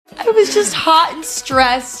I was just hot and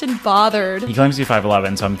stressed and bothered. He claims to be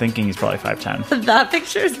 5'11", so I'm thinking he's probably 5'10". That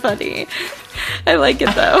picture is funny. I like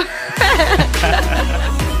it though.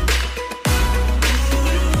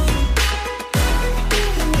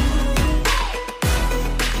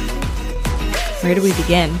 Where do we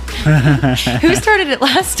begin? Who started it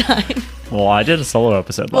last time? Well, I did a solo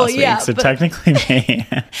episode last week, so technically me.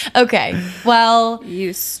 Okay, well...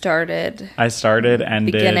 You started. I started,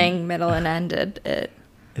 ended. Beginning, middle, and ended it.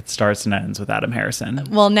 It starts and ends with Adam Harrison.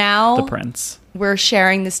 Well, now... The Prince. We're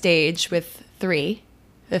sharing the stage with 3.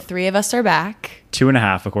 The 3 of us are back.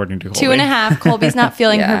 2.5, according to Colby. 2.5. Colby's not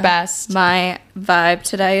feeling her best. My vibe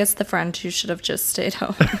today is the friend who should have just stayed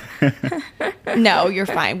home. No, you're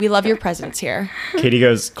fine. We love your presence here. Katie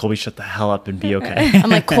goes, Colby, shut the hell up and be okay. I'm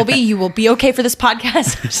like, Colby, you will be okay for this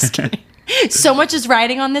podcast. I'm just kidding. So much is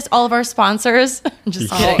riding on this. All of our sponsors. I'm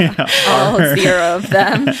just kidding. All 0 of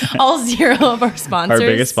them. All 0 of our sponsors. Our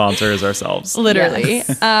biggest sponsor is ourselves. Literally.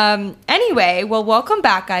 Yes. Anyway, well, welcome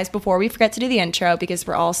back, guys. Before we forget to do the intro, because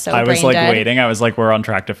we're all so I was brain dead. waiting. I was like, we're on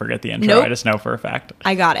track to forget the intro. Nope. I just know for a fact.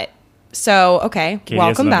 I got it. So, okay, Katie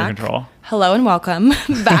welcome is under back. control. Hello and welcome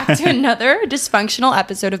back to another dysfunctional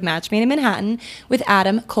episode of Match Made in Manhattan with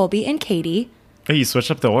Adam, Colby, and Katie. Hey, you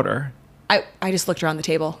switched up the order. I just looked around the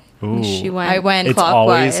table. Ooh. She went I went It's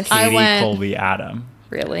clockwise. always I Katie, went- Colby, Adam.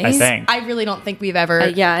 Really? I think. I really don't think we've ever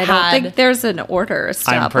Yeah, I don't think there's an order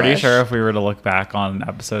established. I'm pretty sure if we were to look back on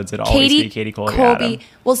episodes, it'd always be Katie, Colby, Adam.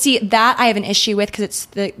 Well, see, that I have an issue with because it's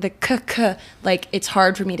the k, like it's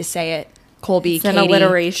hard for me to say it. Colby, It's an Katie,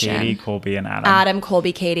 alliteration. Katie, Colby, and Adam. Adam,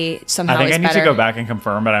 Colby, Katie. Somehow I think is I need better. to go back and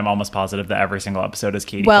confirm, but I'm almost positive that every single episode is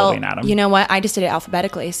Katie, Well, Colby, and Adam. you know what? I just did it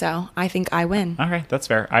alphabetically, so I think I win. Okay, that's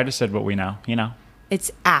fair. I just said what we know. You know. It's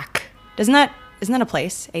ACK. Isn't that a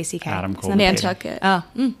place? ACK. Adam, Isn't Colby, that- Katie. Nantucket.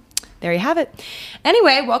 Oh, there you have it.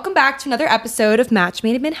 Anyway, welcome back to another episode of Match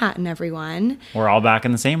Made in Manhattan, everyone. We're all back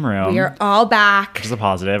in the same room. We are all back. Which is a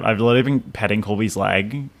positive. I've literally been petting Colby's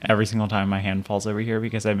leg every single time my hand falls over here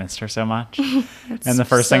because I missed her so much. And the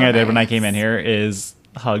first thing so I did when I nice. came in here is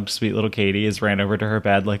hugged sweet little Katie, is ran over to her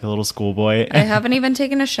bed like a little schoolboy. I haven't even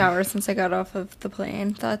taken a shower since I got off of the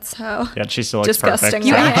plane. That's how Yeah, she still looks disgusting perfect.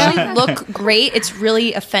 You I am. actually look great. It's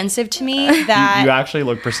really offensive to me that You actually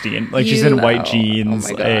look pristine. Like she's You- in white Oh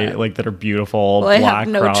jeans, my God. like that are beautiful. Well, I black have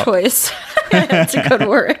no crop. choice to go to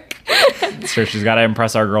work. So she's got to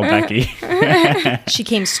impress our girl Becky. she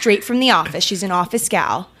came straight from the office. She's an office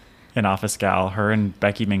gal. An office gal. Her and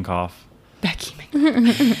Becky Minkoff. Becky.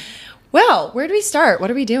 Well, where do we start?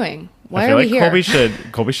 What are we doing? Why I feel are like we here?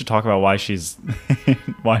 Colby should talk about why she's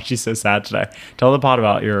so sad today. Tell the pod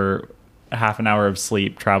about your half an hour of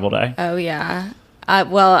sleep travel day. Oh, yeah.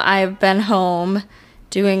 Well, I've been home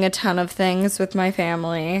doing a ton of things with my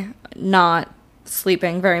family, not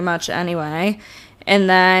sleeping very much anyway. And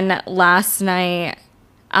then last night,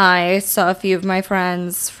 I saw a few of my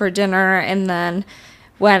friends for dinner and then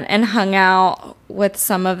went and hung out with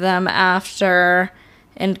some of them after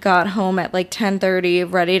and got home at like 10:30,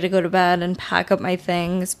 ready to go to bed and pack up my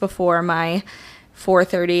things before my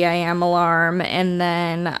 4:30 a.m. alarm. And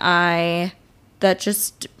then that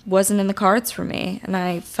just wasn't in the cards for me. And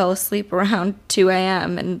I fell asleep around 2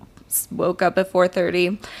 a.m. and woke up at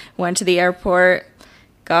 4:30, went to the airport,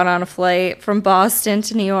 got on a flight from Boston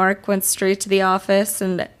to New York, went straight to the office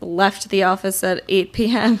and left the office at 8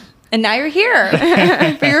 p.m. And now you're here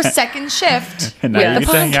for your second shift. And now Yeah. you get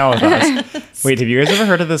to hang out with us. Wait, have you guys ever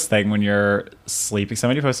heard of this thing when you're sleeping?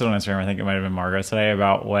 Somebody posted on Instagram, I think it might have been Margot today,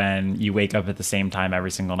 about when you wake up at the same time every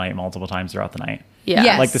single night, multiple times throughout the night. Yeah.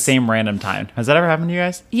 Yes. Like the same random time. Has that ever happened to you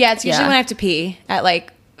guys? Yeah, it's usually Yeah. when I have to pee at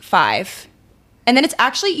like 5. And then it's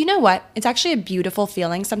actually, you know what? It's actually a beautiful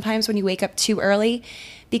feeling sometimes when you wake up too early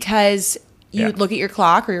because you Yeah. look at your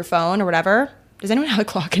clock or your phone or whatever. Does anyone have a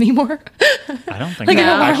clock anymore? I don't think Like, so. I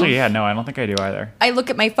don't know. Actually, yeah, no, I don't think I do either. I look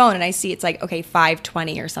at my phone and I see it's like, okay,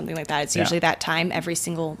 5:20 or something like that. It's Yeah. usually that time every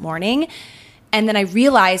single morning. And then I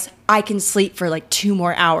realize I can sleep for like 2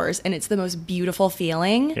 more hours and it's the most beautiful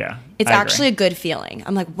feeling. Yeah, It's I agree. actually a good feeling.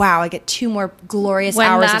 I'm like, wow, I get 2 more glorious When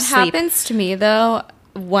hours that of sleep. happens to me, though,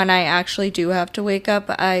 when I actually do have to wake up,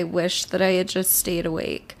 I wish that I had just stayed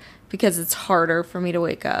awake because it's harder for me to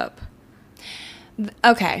wake up.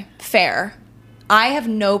 Okay, fair. I have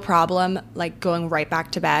no problem like going right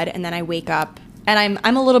back to bed and then I wake up and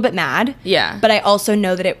I'm a little bit mad. Yeah. But I also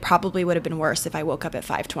know that it probably would have been worse if I woke up at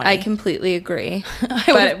 5:20. I completely agree.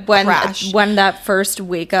 would've But crashed. when that first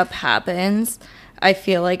wake up happens, I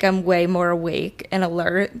feel like I'm way more awake and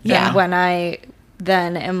alert than Yeah. when I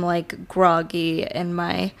then am like groggy in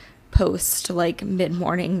my post like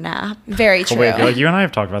mid-morning nap. Very But true. wait, I feel like you and I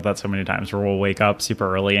have talked about that so many times where we'll wake up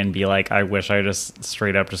super early and be like, I wish I just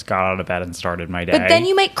straight up just got out of bed and started my day. But then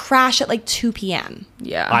you might crash at like 2 p.m.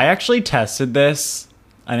 Yeah. I actually tested this,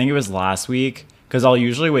 I think it was last week, because I'll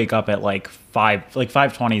usually wake up at like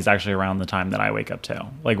 5:20 is actually around the time that I wake up too.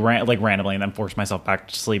 Like randomly, and then force myself back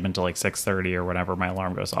to sleep until like 6:30 or whenever my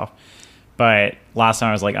alarm goes off. But last time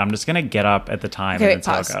I was like, I'm just going to get up at the time Okay, and wait, that's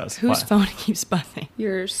how pause. it goes. Whose What? phone keeps buzzing?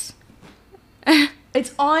 Yours.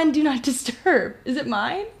 It's on Do Not Disturb. Is it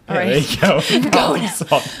mine? All Yeah, there right. you go. Go now.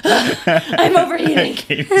 So, I'm overheating.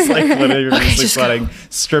 Katie's like literally profusely just go. sweating,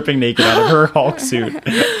 stripping naked out of her Hulk suit.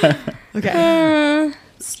 Okay.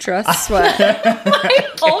 Stress sweat. My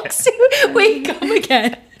Hulk suit. Wait, come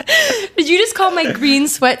again. Did you just call my green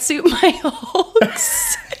sweatsuit my Hulk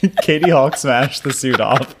suit? Katie Hulk smashed the suit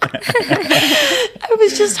off. I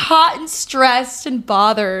was just hot and stressed and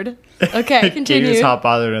bothered. Okay, continue. Katie's hot,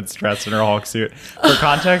 bothered, and stressed in her Hulk suit. For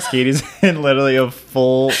context, Katie's in literally a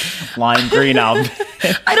full lime green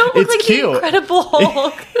outfit. I don't look It's like cute. the Incredible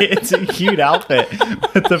Hulk. It's a cute outfit.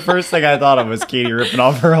 But the first thing I thought of was Katie ripping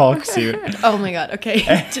off her Hulk suit. Oh my god. Okay,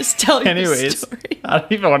 just tell your Anyways, story. I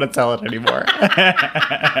don't even want to tell it anymore.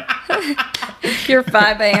 Your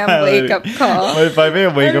 5 a.m. wake up call. My 5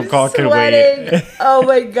 a.m. wake up call can wait. Oh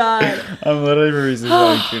my god. I'm literally profusely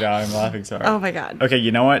sweating too now. I'm laughing so hard. Oh my god. Okay,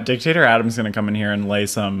 you know what? Dictator Adam's going to come in here and lay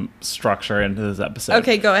some structure into this episode.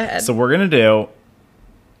 Okay, go ahead. So we're going to do...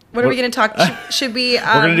 What are we going to talk? Should we? We're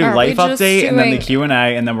going to do are we life just update and then the doing-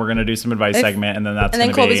 Q&A and then we're going to do some advice segment and then that's and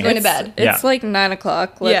then going to Colby's be... going to bed. Yeah. It's like 9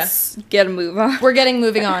 o'clock. Let's get a move on. We're getting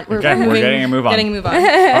moving on. We're Okay, we're getting a move on. Getting a move on. All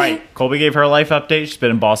right, Colby gave her a life update. She's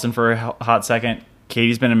been in Boston for a hot second.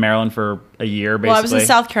 Katie's been in Maryland for a year, basically. Well, I was in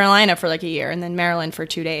South Carolina for like a year, and then Maryland for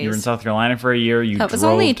 2 days. You were in South Carolina for a year. You That was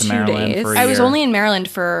drove only to 2 Maryland days. for a I year. was only in Maryland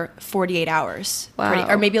for 48 hours. Wow.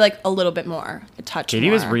 Or maybe like a little bit more. A touch Katie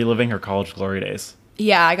more. was reliving her college glory days.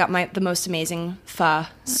 Yeah, I got the most amazing pho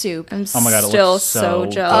soup. I'm Oh my God, it still looks so so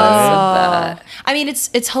jealous good. of that. I mean,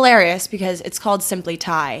 it's hilarious because it's called Simply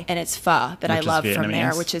Thai, and it's pho that I Which is love from there,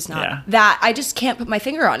 Vietnamese. which is not Yeah. that. I just can't put my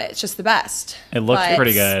finger on it. It's just the best. It looked But-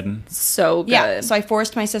 pretty good. So good. Yeah, so I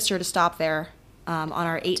forced my sister to stop there on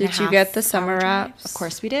our 8.5. Did you get the summer wraps? Of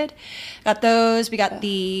course we did. Got those. We got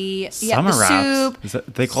the Summer the wraps. soup. Is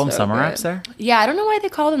that, they call them So summer good. wraps there? Yeah, I don't know why they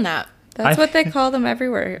call them that. That's I- what they call them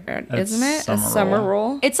everywhere, isn't it? summer A summer roll.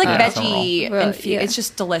 roll. It's like Yeah, veggie Well, infused. yeah. It's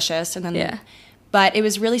just delicious. And then, Yeah. But it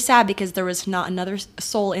was really sad because there was not another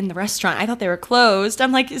soul in the restaurant. I thought they were closed.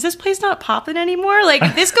 I'm like, is this place not popping anymore? Like,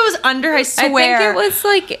 if this goes under, I swear. I think it was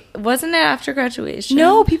like, wasn't it after graduation?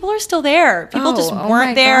 No, people are still there. People Oh, just oh weren't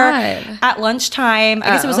my there God. at lunchtime. I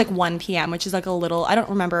guess it was Oh. like 1 p.m., which is like a little, I don't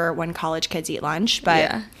remember when college kids eat lunch, but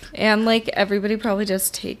Yeah. And like everybody probably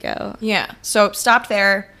does takeout. yeah. So stopped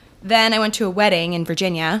there. Then I went to a wedding in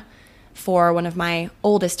Virginia for one of my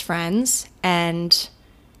oldest friends, and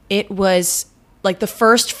it was like the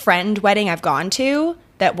first friend wedding I've gone to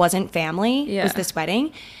that wasn't family Yeah. was this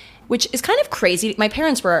wedding, which is kind of crazy. My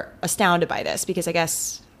parents were astounded by this because I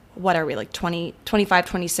guess, what are we, like 20, 25,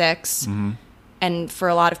 26? And for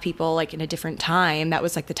a lot of people, like in a different time, that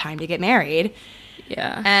was like the time to get married.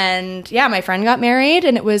 Yeah. And yeah, my friend got married,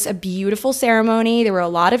 and it was a beautiful ceremony. There were a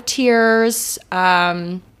lot of tears.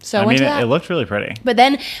 So I I went mean, to that. it looked really pretty. But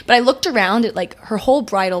I looked around at like her whole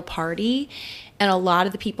bridal party and a lot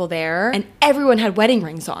of the people there, and everyone had wedding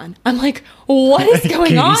rings on. I'm like, what is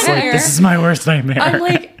going on Katie's like, here? this is my worst nightmare. I'm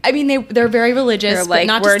like, I mean, they're very religious, They're but like,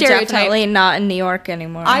 not we're to stereotype. definitely not in New York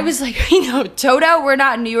anymore. I was like, Toto, we're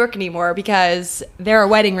not in New York anymore because there are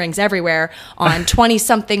wedding rings everywhere on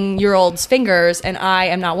 20-something-year-olds' fingers, and I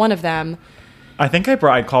am not one of them. I think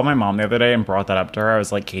I called my mom the other day and brought that up to her. I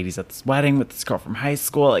was like, Katie's at this wedding with this girl from high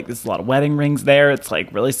school. Like, there's a lot of wedding rings there. It's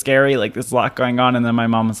like really scary. Like, there's a lot going on. And then my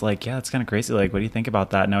mom was like, yeah, it's kind of crazy. Like, what do you think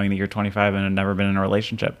about that, knowing that you're 25 and have never been in a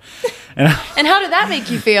relationship? And And how did that make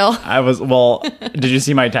you feel? I was, well, did you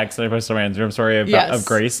see my text that I posted on my Instagram story of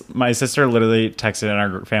Grace? My sister literally texted in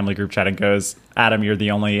our family group chat and goes, Adam, you're the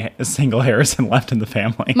only single Harrison left in the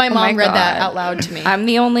family. My mom read that God. out loud to me. I'm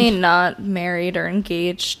the only not married or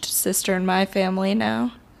engaged sister in my family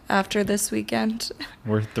now after this weekend.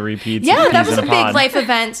 We're 3 peas. Yeah, that was in a big pod. life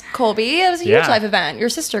event, Colby. It was a huge Yeah. life event. Your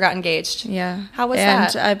sister got engaged. Yeah. How was and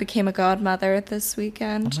that? I became a godmother this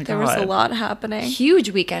weekend. Oh my there was a God. lot happening.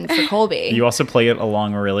 Huge weekend for Colby. You also played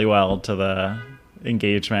along really well to the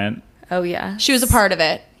engagement. Oh, yeah. She was a part of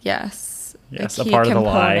it. Yes. Yes, a a key part of the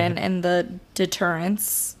lie. component in the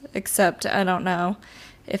deterrence, except I don't know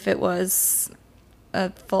if it was a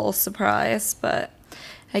full surprise, but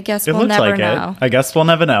I guess It we'll looks never like know. it. I guess we'll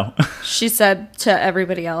never know. She said to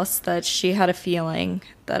everybody else that she had a feeling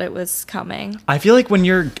that it was coming. I feel like when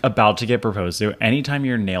you're about to get proposed to, anytime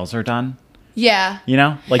your nails are done, Yeah. you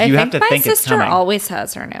know, like I you think have to my think it's sister coming. always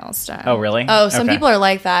has her nails done. Oh, really? Oh, some Okay. people are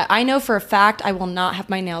like that. I know for a fact I will not have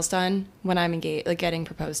my nails done when I'm engaged, like getting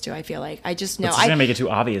proposed to. I feel like I just know. It's just gonna make it too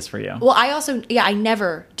obvious for you. Well, I also, I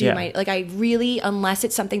never do Yeah. my, like, I really, unless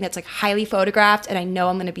it's something that's like highly photographed and I know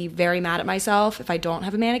I'm going to be very mad at myself if I don't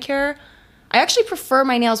have a manicure. I actually prefer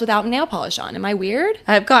my nails without nail polish on. Am I weird?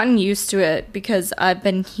 I've gotten used to it because I've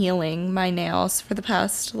been healing my nails for the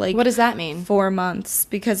past like What does that mean? 4 months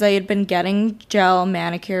because I had been getting gel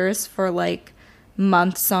manicures for like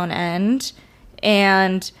months on end,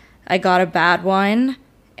 and I got a bad one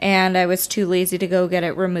and I was too lazy to go get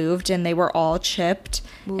it removed, and they were all chipped.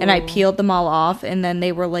 And I peeled them all off, and then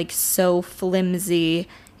they were like so flimsy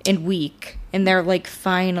and weak, and they're like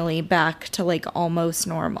finally back to like almost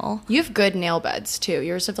normal. You have good nail beds too.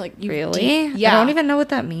 Yours have like, you Really? yeah. I don't even know what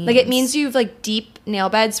that means. Like it means you have like deep nail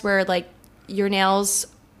beds where like your nails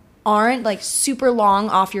aren't like super long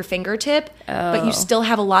off your fingertip, but you still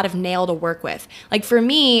have a lot of nail to work with. Like for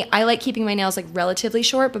me, I like keeping my nails like relatively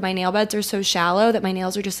short, but my nail beds are so shallow that my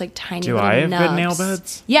nails are just like tiny Do little I have nubs. good nail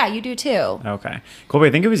beds? Yeah, you do too. Okay. Colby,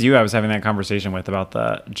 I think it was you I was having that conversation with about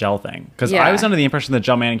the gel thing. Because Yeah. I was under the impression that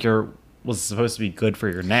gel manicure was supposed to be good for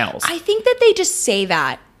your nails. I think that they just say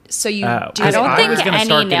that so you Oh. do. I Because don't I think was gonna any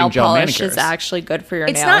start getting nail gel polish manicures. is actually good for your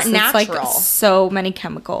It's nails. not It's natural. like so many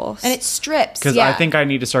chemicals. And it strips. Because yeah. I think I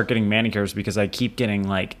need to start getting manicures because I keep getting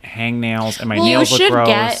like hangnails and my well, you nails look should gross.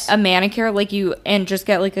 get a manicure like you and just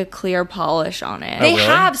get like a clear polish on it. they really?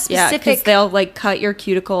 have Yeah, specific. because they'll like cut your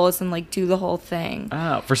cuticles and like do the whole thing.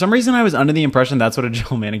 Oh, for some reason I was under the impression that's what a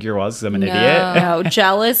gel manicure was because I'm an No. idiot. No,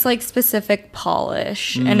 gel is like specific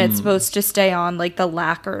polish, and Mm. it's supposed to stay on like the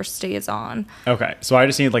lacquer stays on. Okay, so I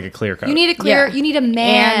just need like a clear coat. you need a clear. Yeah. You need a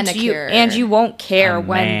manicure. And you won't care A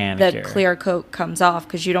when manicure. the clear coat comes off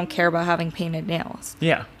because you don't care about having painted nails.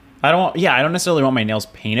 Yeah. I don't necessarily want my nails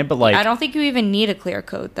painted, but like I don't think you even need a clear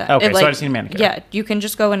coat. Then Okay, so I just need a manicure. Yeah, you can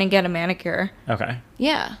just go in and get a manicure. okay.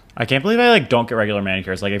 Yeah. I can't believe I like don't get regular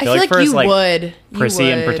manicures. Like I I feel feel like like for as you like would. You prissy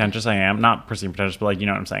and would. pretentious I am, not prissy and pretentious, but like you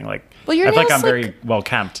know what I'm saying. Like Well, your I feel like nails, I'm very like- well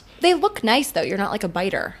kept. They look nice though. You're not like a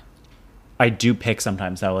biter. I do pick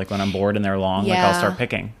sometimes though, like when I'm bored and they're long, like I'll start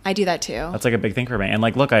picking. I do that too. That's like a big thing for me. And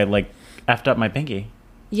like, look, I like effed up my pinky.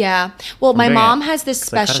 Yeah. Well, my doing mom it. has this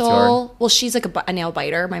 'Cause I cut it too special. Well, she's like a nail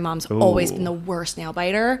biter. My mom's always Ooh. been the worst nail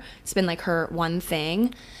biter. It's been like her one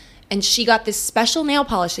thing. And she got this special nail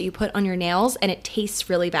polish that you put on your nails, and it tastes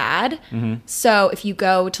really bad. Mm-hmm. So if you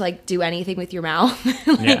go to like do anything with your mouth,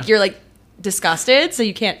 like Yeah. you're like disgusted, so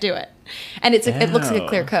you can't do it. And it looks like a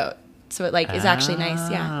clear Ew. coat, so it like is actually nice.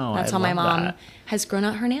 Yeah, Oh, that's I how my love mom that. has grown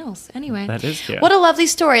out her nails. Anyway, That is cute. What a lovely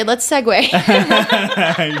story. Let's segue.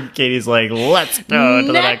 Katie's like, let's go to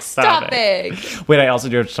the next topic. Wait, I also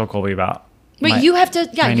do have to tell Colby about. Wait, my- you have to,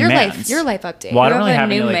 yeah, my your mans. life update. Well, I You don't really have have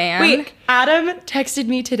a any new like. man. Wait, Adam texted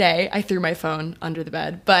me today. I threw my phone under the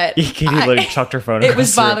bed, but Katie literally chucked her phone. it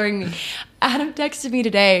was across the room. bothering me. Adam texted me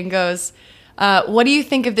today and goes, "What do you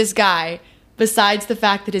think of this guy? Besides the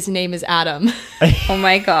fact that his name is Adam, Oh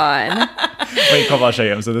my god. Wait, Colby, I'll show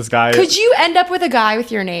you him. So this guy. could you end up with a guy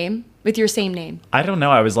with your name, with your same name, I don't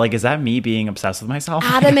know. I was like, is that me being obsessed with myself?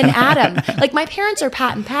 Adam and Adam? Like my parents are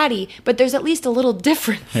Pat and Patty, but there's at least a little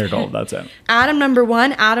difference. Here, Gold. That's it. Adam number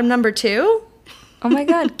 1, Adam number 2. Oh my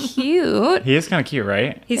god, cute. He is kind of cute,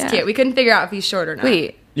 right? He's Yeah. cute. We couldn't figure out if he's short or not.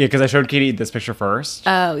 Wait. Yeah, because I showed Katie this picture first.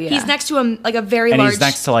 Oh yeah. He's next to a like a very and large. he's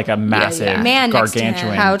next to like a massive, yeah. Man next to him.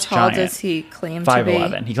 gargantuan. How tall giant. does he claim to be?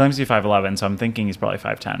 5'11". He claims to be 5'11", so I'm thinking he's probably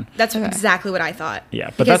 5'10". That's exactly what I thought.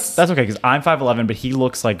 Yeah, but Because- that's okay because I'm 5'11", but he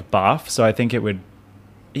looks like buff, so I think it would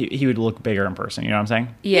he would look bigger in person. You know what I'm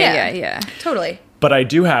saying? Yeah. Totally. But I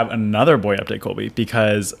do have another boy update, Colby,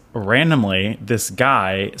 because randomly this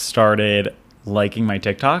guy started liking my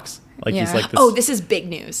TikToks. Like he's Yeah. like this. Oh, this is big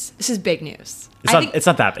news. This is big news. it's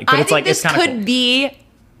not that big, but I it's think like this it's kind of could cool. be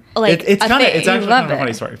like It's a kind of thing. it's actually love kind of a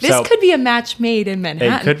funny it. story. This So- could be a match made in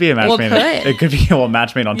Manhattan. It could be a match Well, made. could. It could be a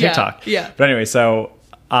match made on Yeah, TikTok. yeah. But anyway, so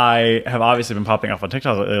I have obviously been popping off on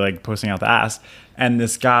TikTok lately, like posting out the ass. And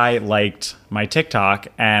this guy liked my TikTok,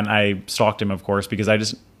 and I stalked him, of course, because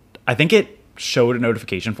I think it showed a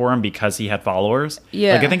notification for him because he had followers.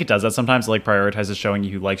 Yeah. Like I think it does that sometimes. Like prioritizes showing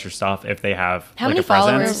you who likes your stuff if they have How like many a presence.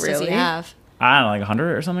 followers does he Really? have? I don't know, like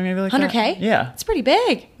 100 or something, maybe like 100K? that. Yeah. It's pretty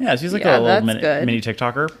big. Yeah, so he's like Yeah, a little that's mini, good. mini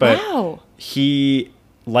TikToker. But Wow. he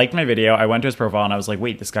liked my video. I went to his profile and I was like,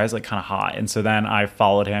 wait, this guy's like kind of hot. And so then I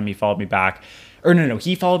followed him. He followed me back. Or no,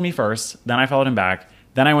 he followed me first. Then I followed him back.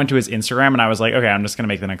 Then I went to his Instagram and I was like, okay, I'm just going to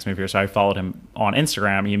make the next move here. So I followed him on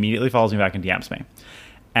Instagram. He immediately follows me back and DMs me.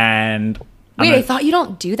 And Wait, I thought you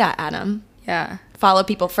don't do that, Adam. Yeah. Follow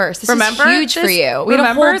people first. This Remember is huge this- for you. We had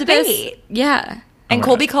a whole remember this- debate. Yeah. And my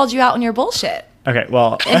Colby God. called you out on your bullshit. okay,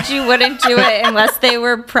 well, And you wouldn't do it unless they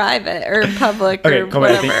were private or public Okay, or come on,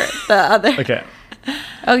 I think- whatever. The other. okay.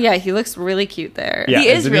 Oh yeah, he looks really cute there. Yeah, he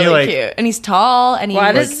is isn't he, really like- cute. And he's tall and he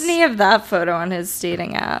Why looks- doesn't he have that photo on his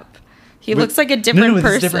dating app? He But- looks like a No, different no,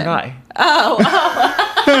 person. it's a different guy.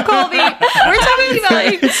 Colby, we're talking about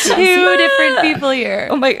like two different people here.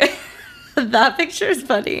 Oh my that picture is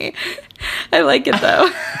funny. I like it though.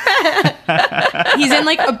 He's in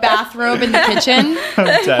like a bathrobe in the kitchen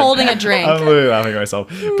Dead. holding a drink. I'm literally laughing at myself.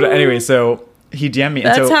 But anyway, so he DM'd me.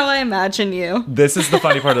 And That's so how I imagine you this is the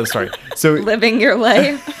funny part of the story. So living your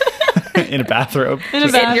life in a bathrobe. In a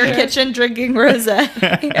in your bathrobe. kitchen drinking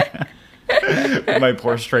rosé. My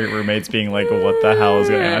poor straight roommates being like, what the hell is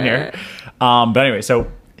going on here? But anyway, so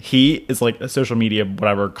he is like a social media,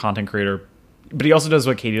 whatever, content creator. But he also does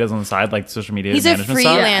what Katie does on the side, like social media He's a management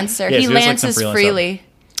stuff. freelancer. Yeah, He so there's, like, some lances freelance freely.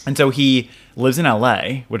 stuff. And so he lives in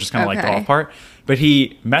LA, which is kind of like the Okay. off part. But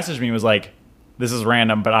he messaged me and was like, this is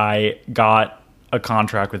random, but I got a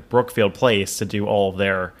contract with Brookfield Place to do all of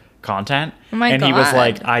their content. Oh my and he was God.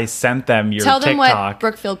 like, I sent them your Tell them TikTok. what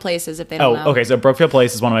Brookfield Place is if they don't know. Oh, okay. So Brookfield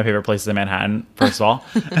Place is one of my favorite places in Manhattan, first of all.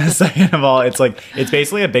 Second of all, it's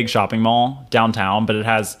basically a big shopping mall downtown, but it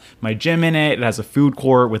has my gym in it. It has a food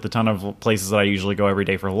court with a ton of places that I usually go every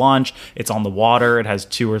day for lunch. It's on the water. It has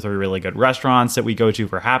 2 or 3 really good restaurants that we go to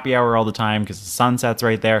for happy hour all the time because the sunset's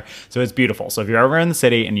right there. So it's beautiful. So if you're ever in the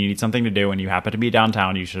city and you need something to do and you happen to be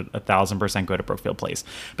downtown, you should 1,000% go to Brookfield Place.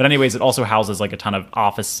 But anyways, it also houses like a ton of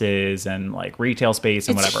offices and like retail space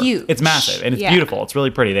and It's whatever. huge. It's massive and it's Yeah. beautiful. It's really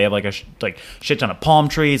pretty. They have like a shit ton of palm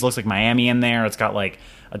trees. Looks like Miami in there. It's got like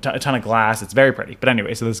a ton of glass. It's very pretty. But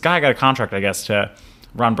anyway, so this guy got a contract, I guess, to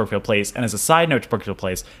run Brookfield Place. And as a side note to Brookfield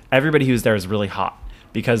Place, everybody who's there is really hot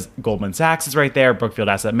because Goldman Sachs is right there. Brookfield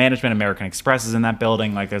Asset Management, American Express is in that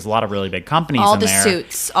building. Like there's a lot of really big companies All in the there.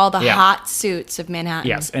 suits, all the Yeah. hot suits of Manhattan.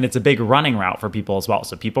 Yes, and it's a big running route for people as well.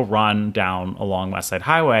 So people run down along West Side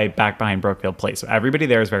Highway back behind Brookfield Place. So everybody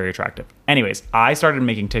there is very attractive. Anyways, I started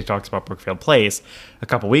making TikToks about Brookfield Place a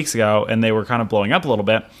couple weeks ago, and they were kind of blowing up a little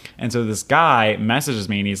bit. And so this guy messages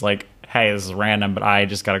me, and he's like, hey, this is random, but I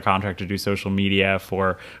just got a contract to do social media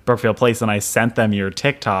for Brookfield Place, and I sent them your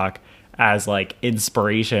TikTok as like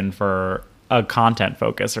inspiration for a content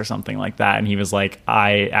focus or something like that. And he was like,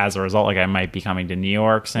 as a result, like I might be coming to New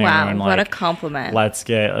York soon. Wow, and, what like, a compliment. Let's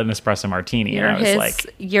get an espresso martini. You're and I was his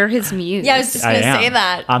like, you're his muse. Yeah, I was just I going to am. say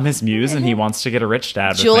that. I'm his muse and he wants to get a rich dad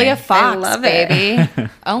with Julia me. Fox, love it. baby.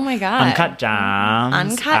 Oh my God. Uncut Gems.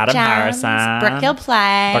 Uncut Adam Gems. Harrison. Brookfield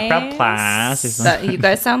Place. Brookfield Place. That- you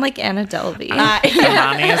guys sound like Anna Delvey.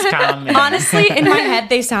 Honey is coming. Honestly, in my head,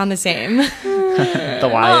 they sound the same. The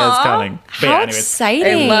Y is coming. But yeah, How anyways, exciting.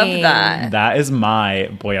 I love that. that is my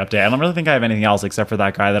boy update. I don't really think I have anything else except for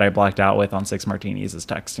that guy that I blacked out with on 6 Martinis is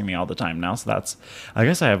texting me all the time now. So I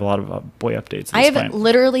guess I have a lot of boy updates. At I this have point.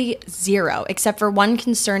 literally zero, except for one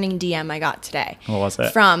concerning DM I got today. What was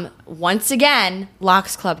it? From, once again,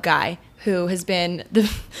 Locks Club guy, who has been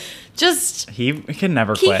He can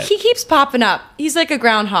never he quit. keeps popping up. He's like a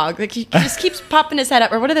groundhog. Like he just keeps popping his head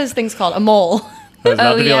up. Or what are those things called? A mole. It was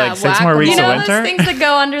about Oh, to be yeah, like 6 more whack-a-mole. weeks You know of those winter. things that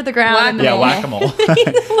go under the ground? in the Yeah, mole?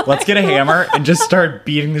 whack-a-mole. Let's get a hammer and just start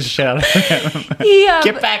beating the shit out of him.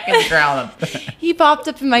 Get back in the ground. He popped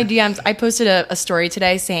up in my DMs. I posted a story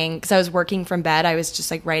today saying, because I was working from bed, I was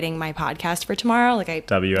just like writing my podcast for tomorrow. Like I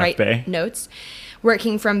WFB. write notes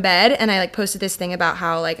working from bed. And I like posted this thing about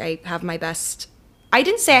how like I have my best, I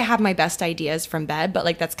didn't say I have my best ideas from bed, but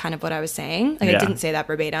like that's kind of what I was saying. Like Yeah. I didn't say that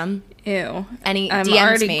verbatim. Ew. And he I'm DMs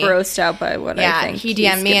already me. grossed out by what I Yeah, think. he he's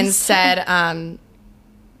DM'd me gonna and say. said,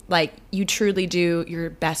 like, you truly do your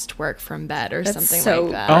best work from bed or That's something so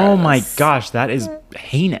like that. Oh my Gross. gosh, that is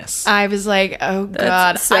heinous. I was like, oh God.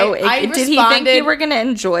 That's so I did he think responded- you were gonna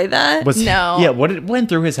enjoy that? No. Yeah, what went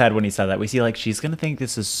through his head when he said that? Was he like, she's gonna think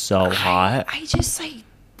this is so hot? I just like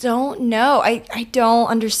don't know. I don't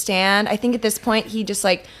understand. I think at this point he just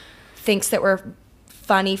like thinks that we're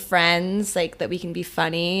funny friends, like that we can be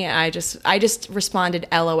funny. I just responded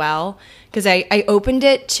LOL because I opened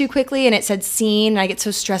it too quickly and it said scene and I get so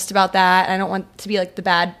stressed about that. I don't want to be like the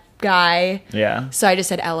bad guy. Yeah. So I just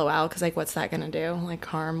said LOL because like what's that gonna do like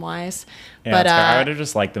harm wise? Yeah, But that's fair. I would have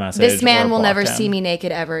just liked the message. this man or will never blocked see him. me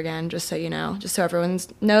naked ever again. Just so you know, just so everyone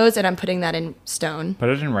knows, and I'm putting that in stone. Put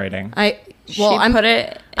it in writing. I well, She put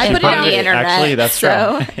it. I in put it on the the internet. Actually, that's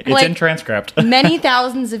so. true. It's Like- in transcript. many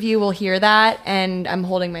thousands of you will hear that, and I'm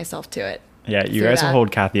holding myself to it. Yeah, you through guys will that.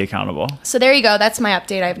 hold Kathy accountable. So there you go. That's my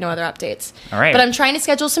update. I have no other updates. All right. But I'm trying to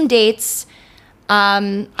schedule some dates.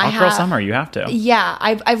 Hot girl summer, you have to. Yeah,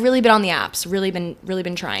 I've really been on the apps. Really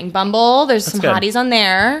been trying. Bumble. There's some good. hotties on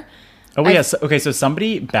there. Oh, yes. Okay, so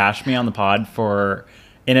somebody bashed me on the pod for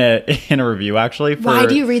in a review actually. For, Why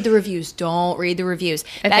do you read the reviews? Don't read the reviews.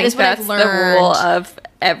 I That think is what that's I've learned. the rule of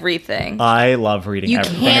everything. I love reading You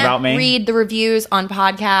everything can't about me. read the reviews on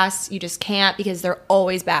podcasts. You just can't because they're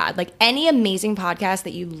always bad. Like any amazing podcast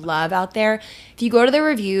that you love out there, if you go to the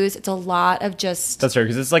reviews, it's a lot of just That's true,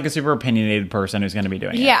 because it's like a super opinionated person who's going to be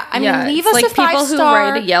doing it. yeah. I mean, yeah, leave it's us like a 5 people who star.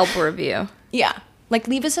 write a Yelp review. Yeah, like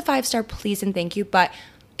leave us a 5-star, please and thank you. But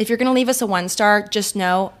if you're gonna leave us a 1-star, just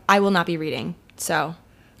know I will not be reading. So.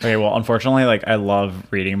 Okay, well, unfortunately, like, I love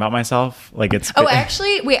reading about myself. Like, it's... Oh,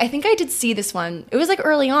 actually, wait. I think I did see this one. It was like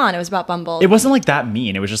early on. It was about Bumble. It wasn't, like, that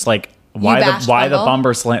mean. It was just, like, why bashed the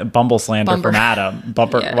Bumble? Bumble slander Bumper. from Adam?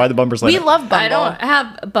 Yeah. Why the Bumper slander? We love Bumble. I don't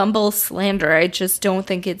have Bumble slander. I just don't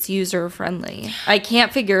think it's user friendly. I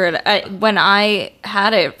can't figure it. When I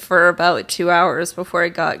had it for about 2 hours before I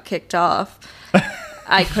got kicked off,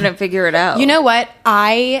 I couldn't figure it out. You know what?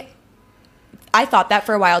 I thought that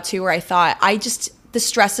for a while too, where I thought the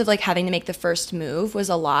stress of like having to make the first move was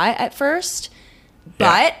a lot at first.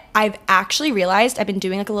 But I've actually realized I've been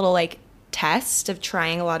doing like a little like test of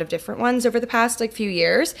trying a lot of different ones over the past like few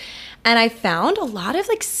years. And I found a lot of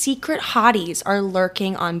like secret hotties are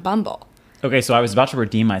lurking on Bumble. Okay, so I was about to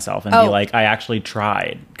redeem myself and be like, I actually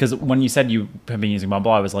tried. Because when you said you have been using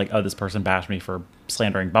Bumble, I was like, oh, this person bashed me for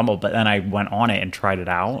slandering Bumble. But then I went on it and tried it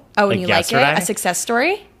out. Oh, and you yesterday. like it? A success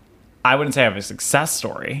story? I wouldn't say I have a success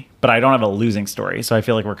story, but I don't have a losing story. So I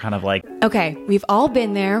feel like we're kind of like... Okay, we've all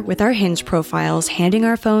been there with our Hinge profiles, handing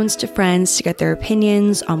our phones to friends to get their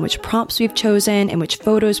opinions on which prompts we've chosen and which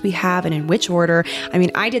photos we have and in which order. I mean,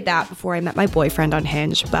 I did that before I met my boyfriend on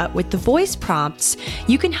Hinge, but with the voice prompts,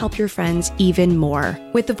 you can help your friends even more.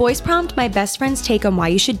 With the voice prompt, my best friend's take on why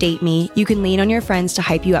you should date me, you can lean on your friends to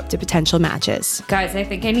hype you up to potential matches. guys, I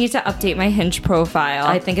think I need to update my Hinge profile.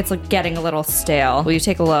 I think it's like getting a little stale. Will you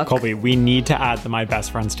take a look? Colby, we need to add the my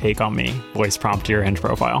best friend's take on me voice prompt to your Hinge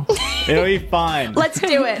profile. It'll be fun. Let's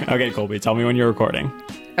do it. Okay, Colby, tell me when you're recording.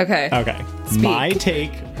 Okay. Okay. My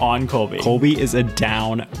take on Colby. Colby is a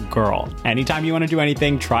down girl. Anytime you want to do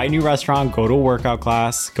anything, try a new restaurant, go to a workout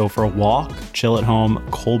class, go for a walk, chill at home,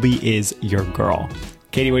 Colby is your girl.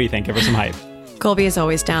 Katie, what do you think? Give her some hype. Colby is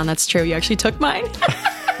always down. That's true. You actually took mine.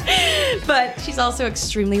 But she's also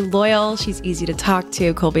extremely loyal. She's easy to talk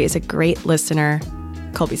to. Colby is a great listener.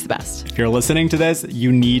 Colby's the best. If you're listening to this,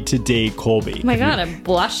 you need to date Colby. Oh my god, I'm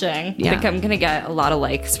blushing. Yeah. I think I'm gonna get a lot of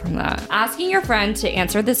likes from that. Asking your friend to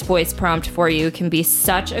answer this voice prompt for you can be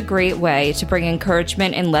such a great way to bring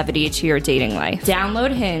encouragement and levity to your dating life.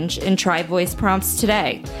 Download Hinge and try voice prompts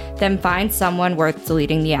today. Then find someone worth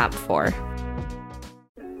deleting the app for.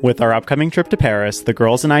 With our upcoming trip to Paris, the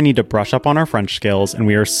girls and I need to brush up on our French skills, and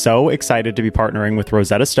we are so excited to be partnering with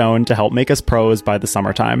Rosetta Stone to help make us pros by the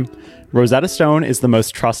summertime. Rosetta Stone is the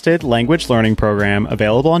most trusted language learning program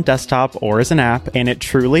available on desktop or as an app, and it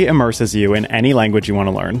truly immerses you in any language you want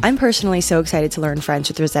to learn. I'm personally so excited to learn French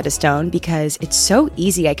with Rosetta Stone because it's so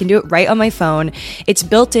easy. I can do it right on my phone. Its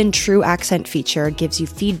built-in true accent feature gives you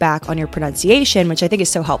feedback on your pronunciation, which I think is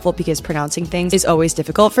so helpful because pronouncing things is always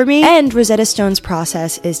difficult for me. And Rosetta Stone's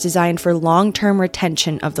process is designed for long-term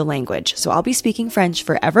retention of the language. So I'll be speaking French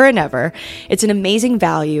forever and ever. It's an amazing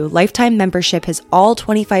value. Lifetime membership has all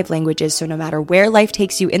 25 languages, so no matter where life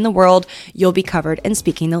takes you in the world, you'll be covered and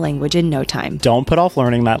speaking the language in no time. Don't put off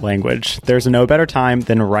learning that language. There's no better time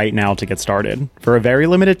than right now to get started. For a very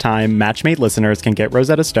limited time, Matchmade listeners can get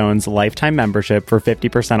Rosetta Stone's lifetime membership for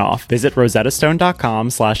 50% off. Visit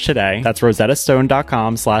rosettastone.com/today. That's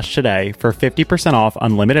rosettastone.com/today for 50% off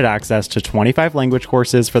unlimited access to 25 language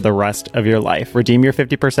courses for the rest of your life. Redeem your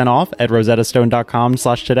 50% off at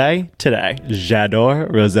rosettastone.com/today today.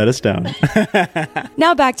 J'adore Rosetta Stone.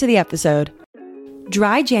 Now back to the episode.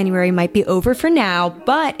 Dry January might be over for now,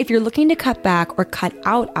 but if you're looking to cut back or cut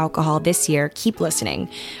out alcohol this year, keep listening.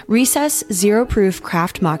 Recess Zero Proof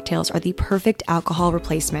Craft Mocktails are the perfect alcohol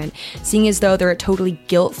replacement, seeing as though they're a totally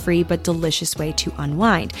guilt-free but delicious way to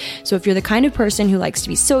unwind. So if you're the kind of person who likes to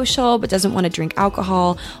be social but doesn't want to drink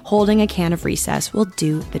alcohol, holding a can of Recess will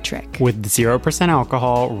do the trick. With 0%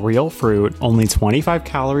 alcohol, real fruit, only 25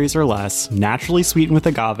 calories or less, naturally sweetened with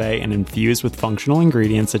agave, and infused with functional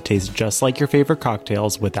ingredients that taste just like your favorite cocktail,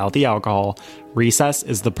 cocktails without the alcohol, Recess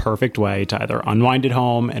is the perfect way to either unwind at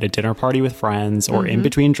home, at a dinner party with friends, or in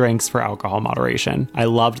between drinks for alcohol moderation. I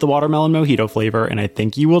loved the watermelon mojito flavor, and I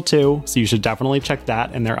think you will too, so you should definitely check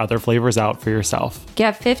that and their other flavors out for yourself.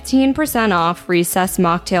 Get 15% off Recess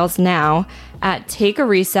mocktails now at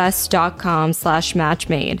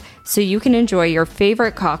takearecess.com/matchmade so you can enjoy your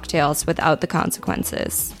favorite cocktails without the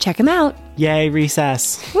consequences. Check them out. Yay,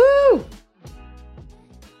 Recess. Woo!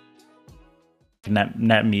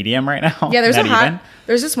 Net medium right now. Yeah, there's Net a hot. even?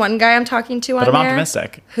 There's this one guy I'm talking to on But I'm there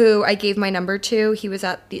optimistic. who I gave my number to. He was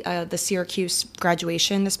at the Syracuse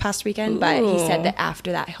graduation this past weekend, but he said that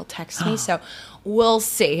after that he'll text me. So we'll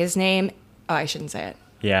see. His name. Oh, I shouldn't say it.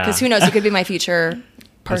 Yeah. Because who knows? It could be my future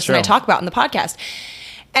person I true. talk about in the podcast.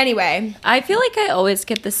 Anyway, I feel like I always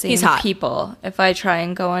get the same He's hot. people if I try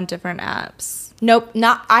and go on different apps. nope.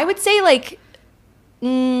 Not. I would say like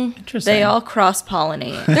Interesting. They all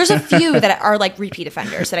cross-pollinate. there's a few that are like repeat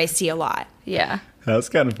offenders that I see a lot. Yeah. That's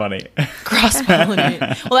kind of funny. Cross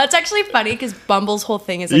pollinate. Well, that's actually funny because Bumble's whole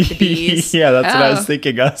thing is like the bees. Yeah, that's what I Oh. was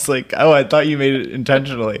thinking. I was like, oh, I thought you made it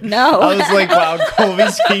intentionally. No. I was like, wow,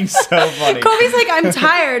 Colby's being so funny. Kobe's like, I'm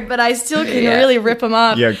tired, but I still can Yeah. really rip him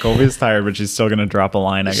up. Yeah, Colby's tired, but she's still going to drop a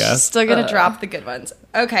line, I guess. Still gonna drop the good ones.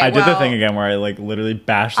 Okay, I did the well, thing again where I like literally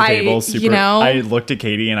bashed the I- table you super. know- I looked at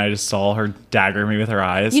Katie and I just saw her dagger me with her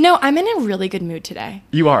eyes. You know, I'm in a really good mood today.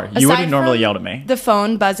 You are. You would Aside have normally from yelled at me. The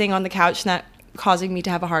phone buzzing on the couch not causing me to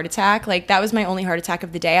have a heart attack. Like that was my only heart attack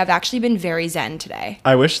of the day. I've actually been very zen today.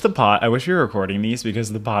 I wish we were recording these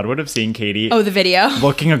because the pod would have seen Katie Oh, the video.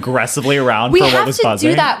 looking aggressively around We for what have was to buzzing.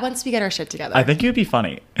 do that once we get our shit together. I think it would be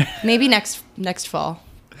funny. Maybe next fall.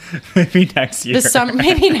 Maybe next year. This summer,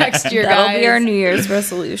 maybe next year, That'll guys. be our New Year's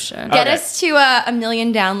resolution. Get Okay. us to 1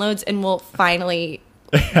 million downloads, and we'll finally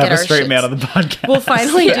Have get a our straight shits- man on the podcast. We'll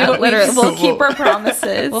finally do what Literally, we've we'll keep our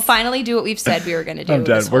promises. We'll finally do what we've said we were going to do. I'm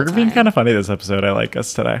dead. We're being kind of funny this episode. I like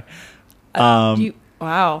us today.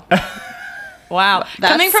 wow. Wow.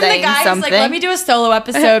 That's Coming from the saying guy who's like, something. let me do a solo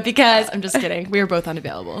episode because I'm just kidding. We were both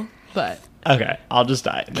unavailable. But Okay, I'll just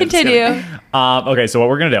die. No, just Continue. kidding. Okay, so what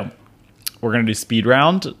we're gonna do? We're gonna do speed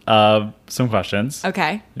round of some questions.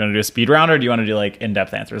 okay. You want to do a speed round, or do you want to do like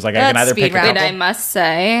in-depth answers? Like I can Let's either speed pick a round. And couple. I must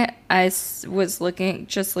say, was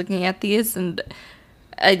looking at these, and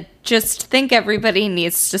I just think everybody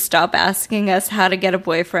needs to stop asking us how to get a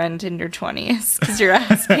boyfriend in your 20s because you're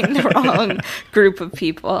asking the wrong group of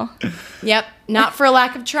people. Yep. Not for a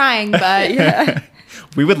lack of trying, but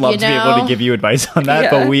We would love You to be able know? to give you advice on that,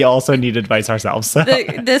 Yeah. but we also need advice ourselves. So.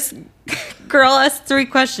 This girl asked 3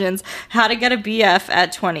 questions: how to get a BF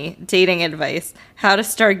at 20, dating advice; how to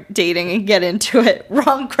start dating and get into it.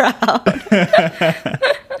 Wrong crowd.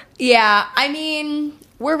 yeah, I mean,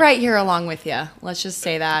 we're right here along with you. Let's just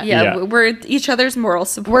say that. Yeah, Yeah. we're each other's moral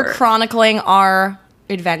support. We're chronicling our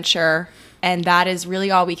adventure, and that is really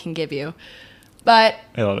all we can give you. But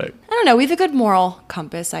I love it. I don't know. We have a good moral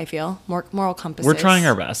compass, I feel. Moral compass. We're trying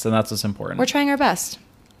our best, and that's what's important. We're trying our best.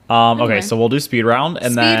 Okay, anyway. so we'll do speed round,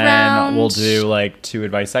 and Speed then round. we'll do like 2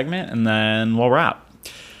 advice segment, and then we'll wrap.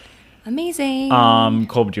 Amazing.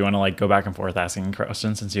 Colby, do you want to like go back and forth asking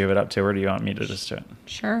questions since you have it up too, or do you want me to just do it?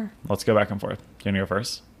 Sure. Let's go back and forth. Do you want to go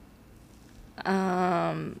first?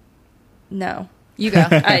 No. You go.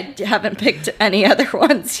 I haven't picked any other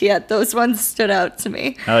ones yet. Those ones stood out to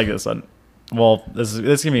me. I like this one. Well, this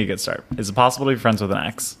is gonna be a good start. Is it possible to be friends with an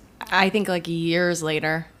ex? I think like years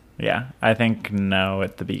later. Yeah, I think no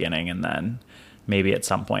at the beginning, and then maybe at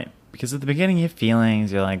some point. Because at the beginning you have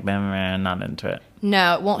feelings, you're like, man, not into it.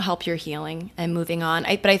 No, it won't help your healing and moving on.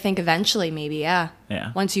 But I think eventually, maybe, yeah.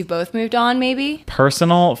 Yeah. Once you've both moved on, maybe.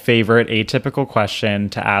 Personal favorite atypical question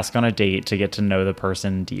to ask on a date to get to know the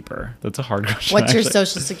person deeper. That's a hard question. What's your actually.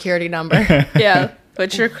 social security number? Yeah.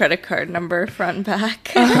 What's your credit card number, front and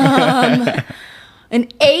back? An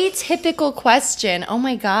atypical question. Oh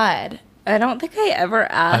my God. I don't think I ever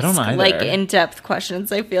asked don't either. like in-depth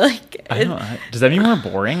questions. I feel like I don't know. Does that mean we're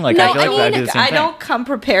boring? Like No, I feel like I that'd mean, be the same I thing. don't come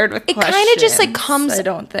prepared with It questions. kinda just, like, comes- I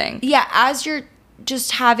don't think. Yeah, as you're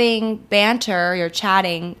just having banter, you're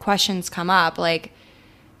chatting, questions come up. Like,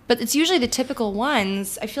 but it's usually the typical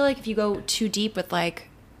ones. I feel like if you go too deep with like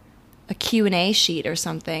a Q&A sheet or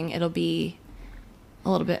something, it'll be a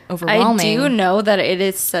little bit I overwhelming. do know that it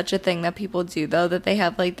is such a thing that people do, though, that they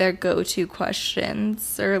have like their go-to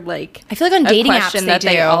questions or like I feel like on a dating apps question they that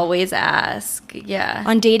they do. always ask. Yeah.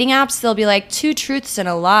 On dating apps, they'll be like 2 truths and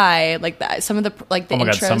a lie, like that. Some of the like the Oh my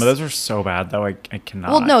god, intros. some of those are so bad though. I cannot.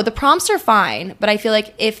 Well, no, the prompts are fine, but I feel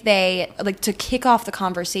like if they like to kick off the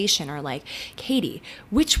conversation are like, Katie,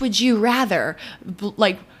 which would you rather,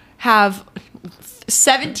 like, have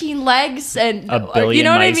 17 legs and A billion you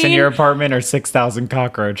know what mice I mean? in your apartment or 6,000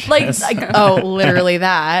 cockroaches. like oh, literally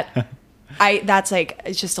that. That's like,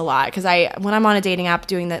 it's just a lot because when I'm on a dating app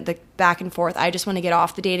doing the back and forth, I just want to get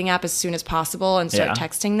off the dating app as soon as possible and start Yeah.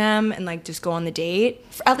 texting them and like just go on the date.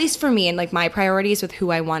 At least for me and like my priorities with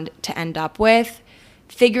who I want to end up with,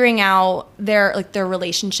 figuring out their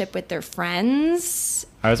relationship with their friends.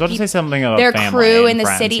 I was about to say something about Their family crew and in the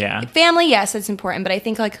friends, city. Yeah. Family, yes, it's important, but I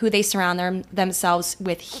think like who they surround themselves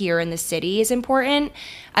with here in the city is important.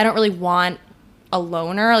 I don't really want a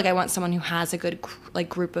loner. Like I want someone who has a good like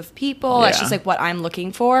group of people. That's Yeah. just like what I'm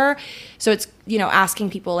looking for. So it's, asking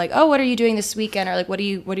people like, oh, what are you doing this weekend? Or like, what are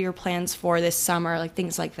your plans for this summer? Like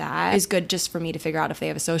things like that is good just for me to figure out if they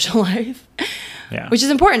have a social life, Yeah. which is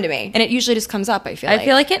important to me. And it usually just comes up, I feel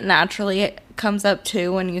like. it naturally comes up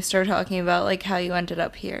too when you start talking about like how you ended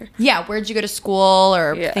up here. Yeah, where'd you go to school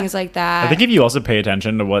or Yeah. things like that. I think if you also pay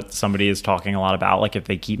attention to what somebody is talking a lot about, like if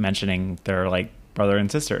they keep mentioning their like brother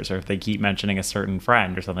and sisters, or if they keep mentioning a certain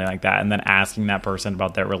friend or something like that, and then asking that person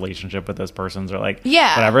about their relationship with those persons or like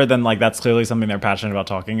Yeah. whatever, then like that's clearly something they're passionate about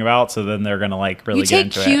talking about. So then they're gonna like really you get take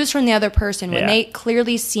into cues it. from the other person when Yeah. they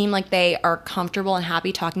clearly seem like they are comfortable and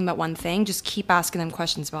happy talking about one thing. Just keep asking them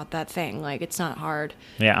questions about that thing. Like it's not hard.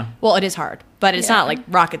 Yeah. Well, it is hard, but it's Yeah. not like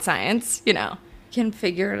rocket science, Can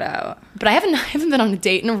figure it out. But I haven't been on a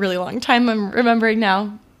date in a really long time. I'm remembering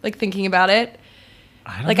now, like thinking about it.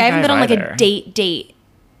 I don't Like think I haven't been on like either. a date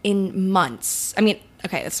in months. I mean,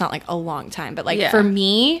 okay, that's not like a long time, but like Yeah. for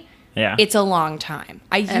me, Yeah. it's a long time.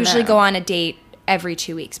 I usually know. go on a date every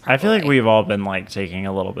 2 weeks. Probably. I feel like we've all been like taking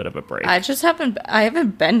a little bit of a break. I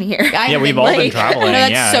haven't been here. I Yeah, we've haven't, all been like- traveling. No,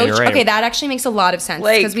 that's Yeah, so you're right. okay. That actually makes a lot of sense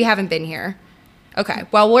Like- because we haven't been here. Okay,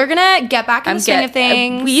 well, we're gonna get back in the swing of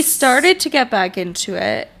things. We started to get back into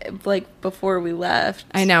it like before we left.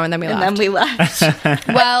 I know, and then we left. And then we left.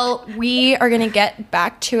 Well, we are gonna get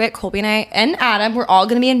back to it. Colby and I and Adam, we're all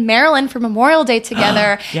gonna be in Maryland for Memorial Day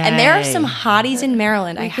together, and there are Yay. some hotties in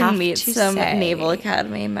Maryland. I We have can meet to some say. Naval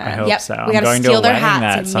Academy men. I hope Yep, so. we I'm gotta going to steal a their wedding hats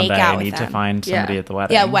that and Sunday. make out I with need to them. find somebody Yeah. at the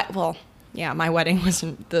wedding. Yeah, my wedding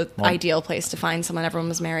wasn't the ideal place to find someone. Everyone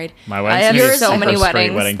was married. My I wedding's have gonna be so my many first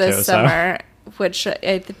straight weddings wedding this too, summer, which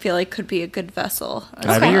I feel like could be a good vessel. as Can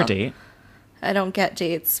I be your well. date? I don't get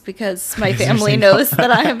dates because my family knows that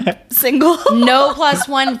I'm single. No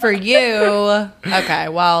 +1 for you. Okay,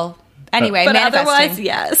 well, anyway, But manifesting. otherwise,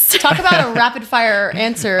 yes. Talk about a rapid fire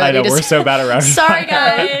answer. I know, We we're so bad at rapid Sorry,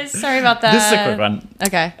 fire. guys. Sorry about that. This is a quick one.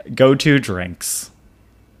 Okay. Go-to drinks.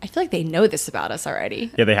 I feel like they know this about us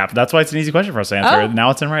already. Yeah, they have. That's why it's an easy question for us to answer. Oh. Now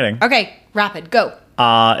it's in writing. Okay, rapid, go.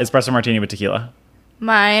 Espresso martini with tequila.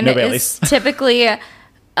 Mine No is Baileys. typically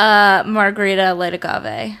margarita light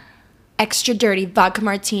agave. Extra dirty, vodka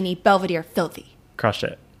martini, Belvedere, filthy. Crushed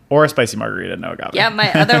it. Or a spicy margarita, no agave. Yeah,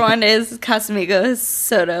 my other one is Casamigos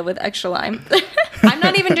soda with extra lime. I'm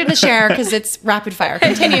not even doing the share because it's rapid fire.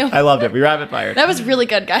 Continue. I loved it. We rapid fired. That was really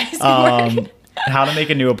good, guys. How to make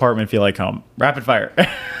a new apartment feel like home. Rapid fire.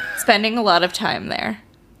 Spending a lot of time there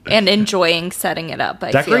and enjoying setting it up.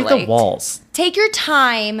 I Decorate feel like. the walls. Take your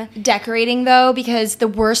time decorating though, because the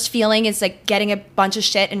worst feeling is like getting a bunch of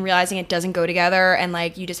shit and realizing it doesn't go together and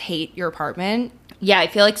like you just hate your apartment. Yeah, I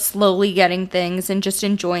feel like slowly getting things and just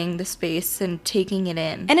enjoying the space and taking it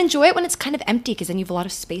in. And enjoy it when it's kind of empty because then you have a lot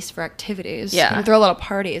of space for activities. Yeah. You can throw a lot of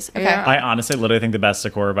parties. Okay. Yeah. I honestly literally think the best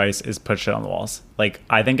decor advice is put shit on the walls. Like,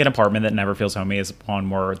 I think an apartment that never feels homey is one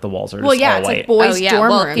where the walls are just Well, yeah, all it's white. like boys' dorm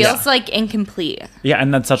well, it rooms. feels like incomplete. Yeah,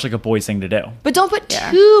 and that's such like a boy's thing to do. But don't put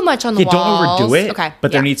Yeah. too much on the Yeah, walls. don't overdo it. Okay.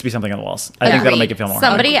 But there yeah. needs to be something on the walls. I think that'll Agreed. make it feel more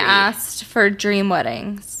Somebody home. asked for dream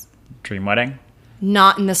weddings. Dream wedding.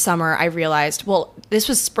 Not in the summer, I realized. Well, this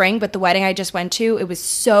was spring, but the wedding I just went to, it was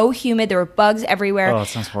so humid. There were bugs everywhere. Oh, that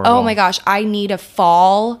sounds horrible. Oh my gosh, I need a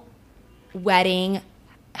fall wedding,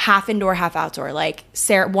 half indoor, half outdoor. Like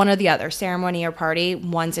one or the other, ceremony or party.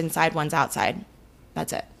 One's inside, one's outside.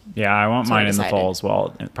 That's it. Yeah, I want what I mine in the decided. fall as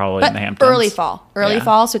well. Probably But in the Hamptons. early fall,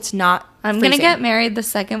 Yeah. so it's not. I'm going to freezing. get married the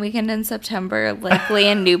second weekend in September, likely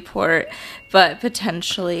in Newport, but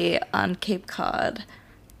potentially on Cape Cod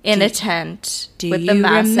in a tent do with the you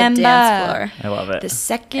massive remember dance floor I love it. the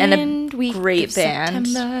second week great of band.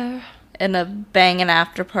 September. and a banging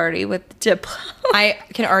after party with Diplo. I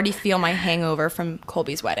can already feel my hangover from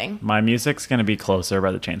Colby's wedding. My music's going to be Closer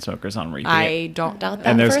by the Chainsmokers on repeat. I don't doubt that.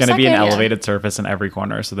 and there's going to be an elevated surface in every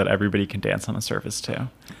corner so that everybody can dance on the surface too.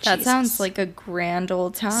 That Jesus. sounds like a grand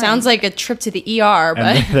old time. Sounds like a trip to the ER, but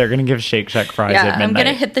And they're going to give Shake Shack fries yeah. at I'm midnight.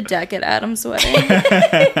 gonna hit the deck at Adam's wedding.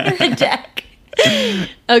 the deck.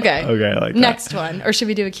 Okay. Okay, I like that. Next one. Or should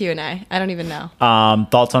we do a Q&A? I don't even know.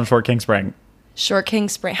 Thoughts on Short King Spring? Short king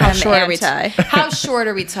spray. How I'm short are we? anti. How short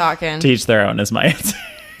are we talking? To each their own is my answer.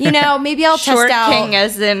 You know, maybe I'll Short test out. king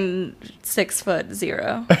as in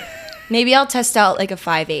 6'0". Maybe I'll test out like a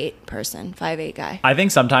 5'8" person, 5'8" guy. I think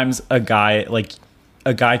sometimes a guy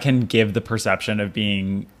can give the perception of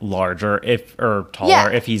being larger or taller Yeah.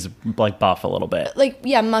 if he's like buff a little bit. Like,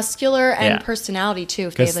 yeah, muscular and Yeah. personality too.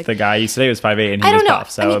 If they Because like, the guy today was 5'8" and he I was don't know.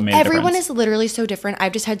 buff, so I it mean, made a everyone difference. is literally so different.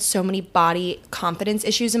 I've just had so many body confidence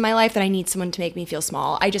issues in my life that I need someone to make me feel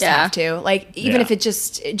small. I just Yeah. have to. Like, even Yeah. if it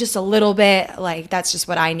just a little bit, like that's just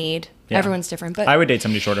what I need. Yeah. Everyone's different, but I would date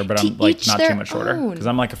somebody shorter, but To I'm like each not their too much shorter own. because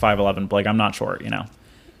I'm like a 5'11", but like I'm not short, you know.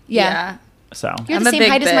 yeah. So You're I'm the a same big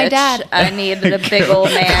height as my bitch. dad. I needed a big old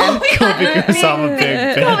man. because I'm a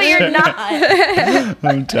big No, bitch. you're not.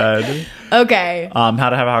 I'm dead. Okay. How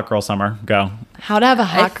to have a hot girl summer? Go. How to have a I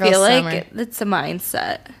hot girl feel summer. like it's a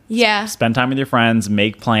mindset. Yeah. Spend time with your friends.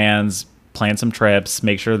 Make plans. Plan some trips.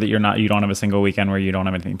 Make sure that you don't have a single weekend where you don't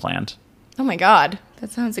have anything planned. Oh my god.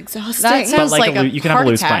 That sounds exhausting. That sounds But like a you can have a heart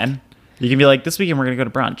loose attack. plan. You can be like, this weekend we're going to go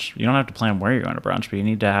to brunch. You don't have to plan where you're going to brunch, but you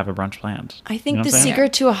need to have a brunch planned. I You think know the what I'm saying?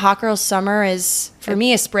 secret to a hot girl summer is, for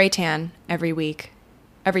me, a spray tan every week,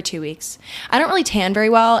 every 2 weeks. I don't really tan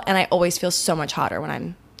very well, and I always feel so much hotter when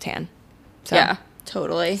I'm tan. So, Yeah,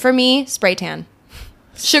 totally. for me, spray tan.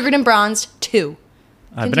 Sugared and bronzed, 2.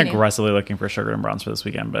 I've been Continue. aggressively looking for sugar and bronze for this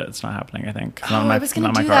weekend, but it's not happening, I think. It's not Oh, on my- I was going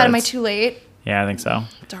not to on do my that. Am I cards. too late? Yeah, I think so.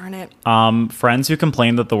 Darn it. Friends who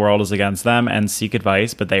complain that the world is against them and seek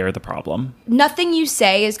advice, but they are the problem. Nothing you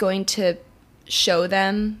say is going to show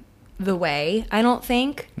them the way, I don't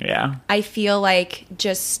think. Yeah. I feel like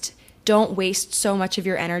just don't waste so much of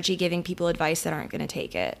your energy giving people advice that aren't going to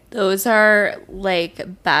take it. Those are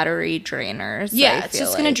like battery drainers. Yeah, I it's feel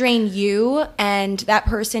just going to like. drain you, and that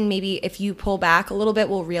person, maybe if you pull back a little bit,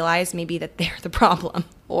 will realize maybe that they're the problem.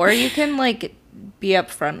 Or you can like be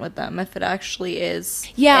upfront with them if it actually is.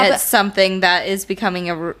 Yeah, it's but- something that is becoming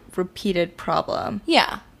a repeated problem.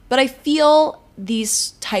 Yeah, but I feel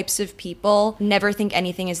these types of people never think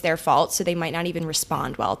anything is their fault, so they might not even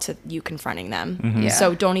respond well to you confronting them. Yeah.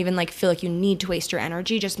 So don't even like feel like you need to waste your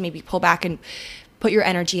energy. Just maybe pull back and put your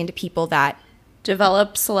energy into people that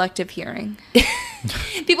Selective hearing.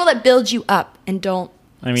 build you up and don't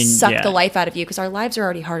suck yeah. the life out of you, because our lives are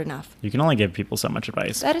already hard enough. You can only give people so much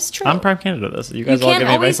advice. That is true. I'm prime candidate of this. You guys all can't give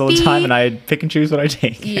me advice all always the time, be- and I pick and choose what I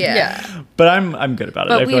take. Yeah. But I'm good about it.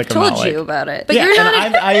 But I feel we've like I'm told not like, you about it. But yeah, you're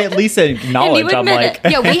and I at least acknowledge. I'm admit like,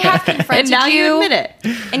 it. Yeah, we have confronted and now you admit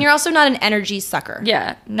it. and you're also not an energy sucker.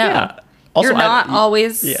 Yeah. No. Yeah. Also, You're not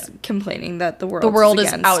always yeah. complaining that the world is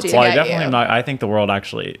against out to you. get well, I at definitely you. am not. I think the world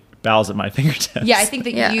actually bows at my fingertips. Yeah, I think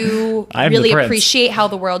that Yeah. you I am the really prince. appreciate how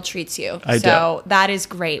the world treats you. I so that is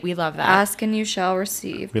great. We love that. Ask and you shall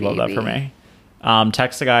receive. we love that for baby. me.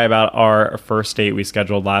 Text a guy about our first date we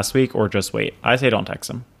scheduled last week, or just wait. I say don't text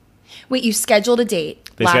him. Wait, you scheduled a date?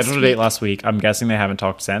 They last scheduled a date week? last week. I'm guessing they haven't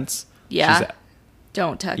talked since. Yeah. She's-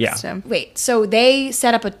 Don't text Yeah. him. Wait, so they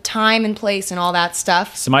set up a time and place and all that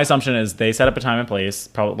stuff. So my assumption is they set up a time and place.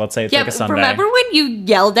 Probably, let's say it's Yeah, like a but Sunday. remember when you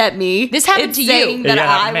yelled at me? This happened and to you. saying that Yeah, it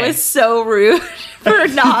happened to I me. was so rude for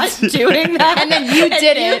not doing that, And then you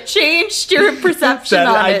did you it. changed your perception That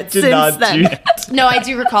on I it did since not then. do that. No, I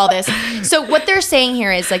do recall this. So what they're saying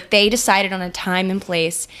here is like they decided on a time and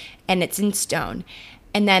place, and it's in stone.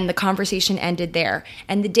 And then the conversation ended there.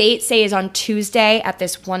 And the date, say, is on Tuesday at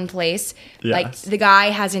this one place. Like, Yes. the guy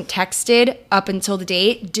hasn't texted up until the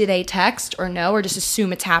date. Do they text or no? Or just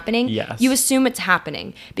assume it's happening? Yes. You assume it's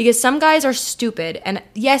happening. Because some guys are stupid. And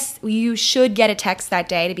yes, you should get a text that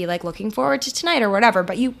day to be like, looking forward to tonight or whatever.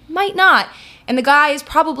 But you might not. And the guy is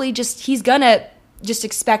probably he's gonna just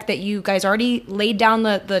expect that you guys already laid down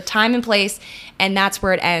the time and place. And that's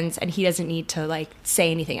where it ends. And he doesn't need to, like,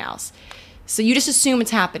 say anything else. So you just assume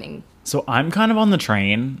it's happening. So I'm kind of on the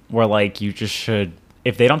train where like you just should,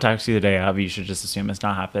 if they don't text you the day of, you should just assume it's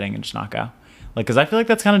not happening and just not go. Like, because I feel like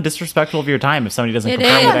that's kind of disrespectful of your time if somebody doesn't It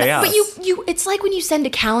confirm the is. day of. But you it's like when you send a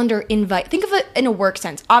calendar invite. Think of it in a work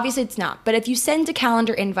sense. Obviously it's not. But if you send a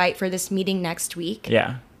calendar invite for this meeting next week,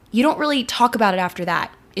 Yeah. you don't really talk about it after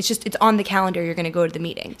that. It's on the calendar. You're going to go to the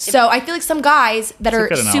meeting. So I feel like some guys that a are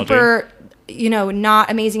good analogy. super,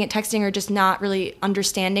 not amazing at texting or just not really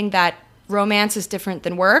understanding that romance is different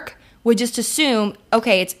than work would just assume,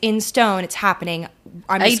 okay, it's in stone, it's happening.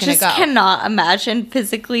 I'm I just going to just go. cannot imagine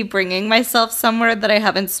physically bringing myself somewhere that I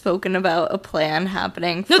haven't spoken about a plan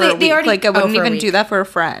happening for No, a they week. already- Like, I wouldn't for a even week. do that for a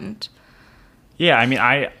friend. Yeah. I mean,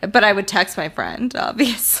 But I would text my friend,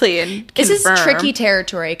 obviously, and This is confirm. tricky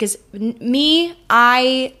territory because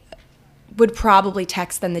I would probably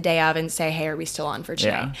text them the day of and say, hey, are we still on for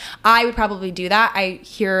tonight? Yeah. I would probably do that. I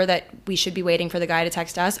hear that we should be waiting for the guy to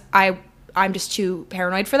text us. I I'm just too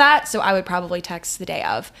paranoid for that. So I would probably text the day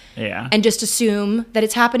of. Yeah. And just assume that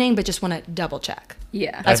it's happening, but just want to double check.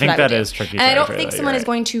 Yeah. That's I think what I would that do. is tricky And I don't territory, think though, someone you're is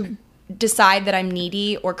going to decide that I'm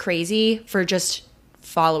needy or crazy for just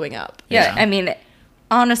following up. Yeah. Yeah. I mean,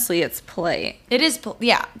 honestly, it's polite. It is,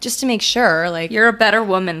 yeah, just to make sure. Like, You're a better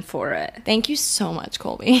woman for it. thank you so much,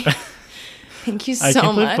 Colby. Thank you I so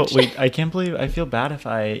can't much. believe, wait, I can't believe, I feel bad if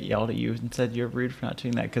I yelled at you and said you're rude for not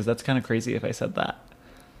doing that, because that's kind of crazy if I said that.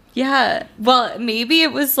 Yeah. Well, maybe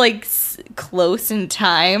it was like close in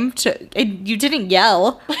time to. You didn't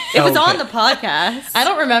yell. It was Okay. on the podcast. I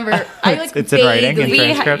don't remember. I like It's in writing vaguely-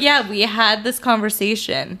 in transcript? We had this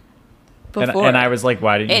conversation And, before. and I was like,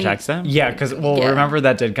 why didn't you And- text him? Yeah, because, well, Yeah. remember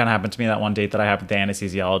that did kind of happen to me that one date that I had with the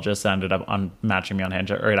anesthesiologist that ended up matching me on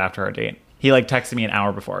Hinge right after our date. He like texted me an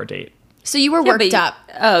hour before our date. So you were Yeah, worked but- up.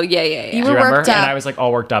 Oh yeah. You Do were you remember? worked up. And I was like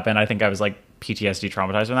all worked up, and I think I was like PTSD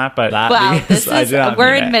traumatized from that. But that Wow, because this I is did not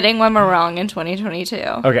we're mean it. admitting when we're wrong in 2022.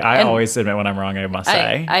 Okay, I And always admit when I'm wrong. I must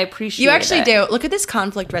say. I appreciate. You actually it. do. Look at this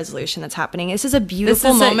conflict resolution that's happening. This is a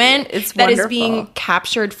beautiful is a- moment it's that is wonderful. being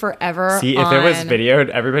captured forever. See, if it was on- videoed,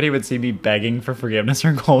 everybody would see me begging for forgiveness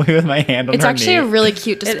from Colby with my hand on It's her actually knee. a really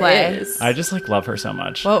cute display. It is. I just like love her so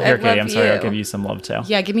much. Whoa. Here, I Katie, love I'm sorry. I'll you. give you some love too.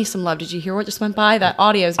 Yeah, give me some love. Did you hear what just went by? That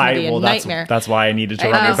audio is going to be a nightmare. That's why I needed to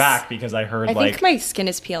I run your know. back, because I heard I like think my skin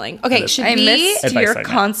is peeling. Okay, should I we? missed Advice your segment.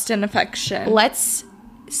 constant affection. Let's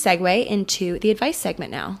segue into the advice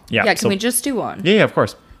segment now. yeah. Yeah, can so- we just do one? Yeah, of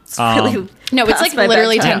course. It's really No, it's past like my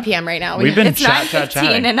literally bedtime. 10 p.m. right now. We've been It's chat, chatting.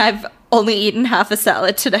 9:15 and I've only eaten half a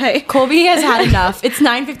salad today. Colby has had enough. It's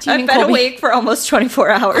 9:15 I've and been Colby. awake for almost 24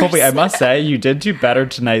 hours. Colby, I must say, you did do better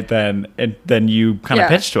tonight than you kind of Yeah.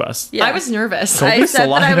 pitched to us. Yeah. I was nervous. Colby- I Colby's said that I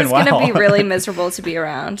alive was and going to be well. really miserable to be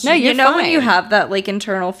around. No, you you're know when fine. you have that like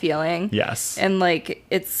internal feeling. Yes. And like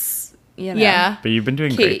it's you know. Yeah. But you've been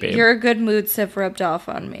doing Kate, great, babe. your good moods have rubbed off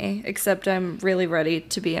on me, except I'm really ready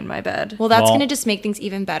to be in my bed. Well, that's Well- going to just make things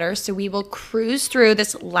even better. So we will cruise through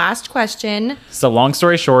this last question. So long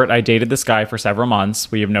story short, I dated this guy for several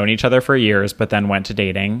months. We have known each other for years, but then went to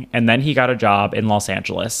dating. And then he got a job in Los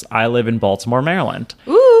Angeles. I live in Baltimore, Maryland.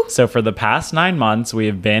 Ooh. So for the past 9 months, we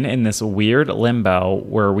have been in this weird limbo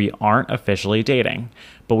where we aren't officially dating,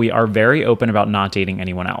 but we are very open about not dating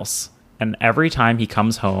anyone else. And every time he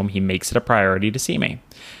comes home, he makes it a priority to see me.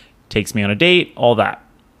 Takes me on a date, all that.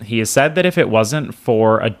 He has said that if it wasn't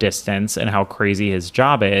for a distance and how crazy his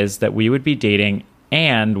job is, that we would be dating,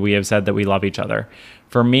 and we have said that we love each other.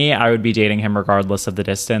 For me, I would be dating him regardless of the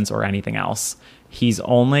distance or anything else. He's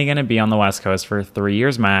only going to be on the West Coast for 3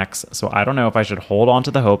 years max, so I don't know if I should hold on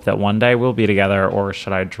to the hope that one day we'll be together, or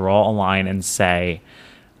should I draw a line and say,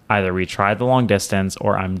 either we try the long distance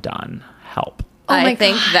or I'm done. Help. Oh my I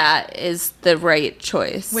think God. that is the right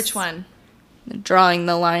choice. Which one? Drawing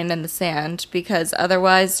the line in the sand, because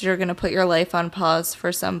otherwise you're going to put your life on pause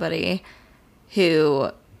for somebody who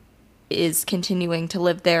is continuing to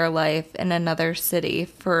live their life in another city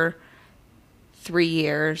for 3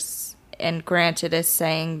 years, and granted is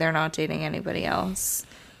saying they're not dating anybody else,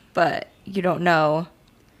 but you don't know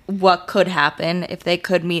what could happen if they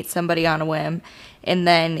could meet somebody on a whim, and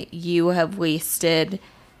then you have wasted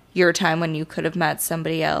your time when you could have met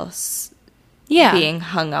somebody else Yeah. being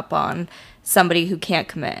hung up on somebody who can't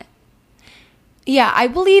commit. Yeah, I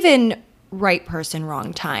believe in right person,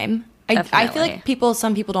 wrong time. I feel Definitely. like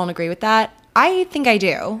some people don't agree with that. I think I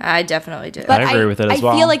do. I definitely do. But I agree with it as I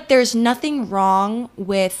well. feel like there's nothing wrong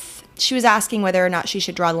with. She was asking whether or not she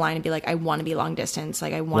should draw the line and be like, I want to be long distance.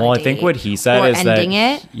 Like, I want to Well, date. I think what he said or is that ending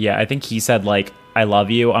it. Yeah, I think he said like, I love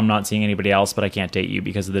you. I'm not seeing anybody else, but I can't date you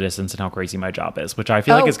because of the distance and how crazy my job is, which I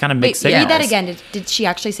feel like is kind of mixed wait, signals. read that again. Did she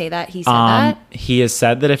actually say that? He said that? He has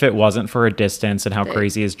said that if it wasn't for a distance and how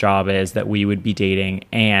crazy his job is, that we would be dating,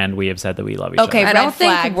 and we have said that we love each Okay, other. I red don't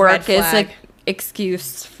flag, think work red is flag. an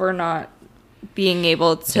excuse for not being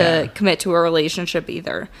able to Yeah. commit to a relationship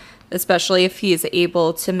either, especially if he's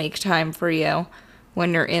able to make time for you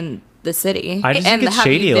when you're in the city. I just think it's have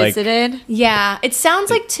shady, you like- visited? Yeah, it sounds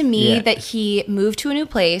like to me Yeah. that he moved to a new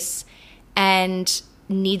place and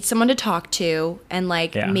needs someone to talk to, and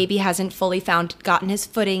like Yeah. maybe hasn't fully gotten his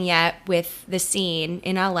footing yet with the scene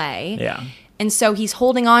in LA. Yeah. And so he's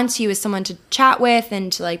holding on to you as someone to chat with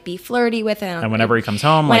and to like be flirty with him. And whenever he comes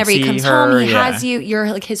home, like, whenever he see comes her, home, he yeah. has you.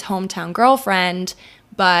 You're like his hometown girlfriend.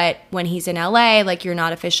 But when he's in LA, like you're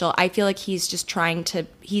not official. I feel like he's just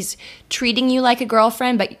he's treating you like a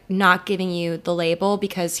girlfriend, but not giving you the label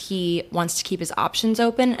because he wants to keep his options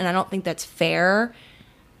open. And I don't think that's fair.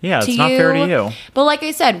 Yeah, it's to not fair to you. But like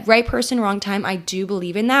I said, right person, wrong time. I do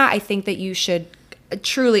believe in that. I think that you should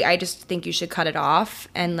truly, I just think you should cut it off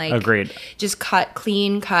and like Agreed. just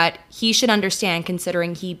clean cut. He should understand,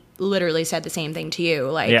 considering he literally said the same thing to you.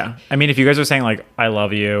 Like, Yeah. I mean, if you guys are saying like, I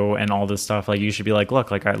love you and all this stuff, like you should be like,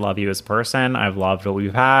 look, like I love you as a person. I've loved what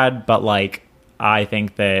we've had, but like, I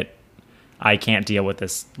think that I can't deal with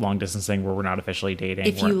this long distance thing where we're not officially dating.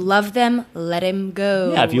 if you love them, let him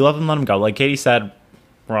go. Yeah, if you love them, let them go. Like Katie said,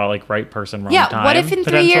 we're all like right person, wrong time. What if in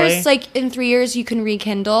 3 years, potentially. like in 3 years, you can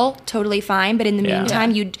rekindle? Totally fine. But in the Yeah.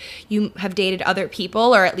 meantime, you have dated other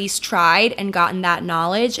people, or at least tried and gotten that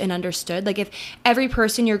knowledge and understood. Like if every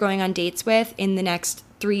person you're going on dates with in the next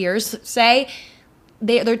 3 years, say,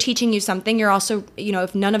 they're teaching you something, you're also,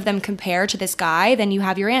 if none of them compare to this guy, then you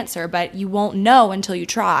have your answer. But you won't know until you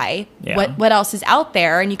try Yeah. what else is out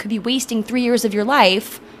there, and you could be wasting 3 years of your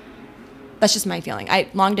life. That's just my feeling.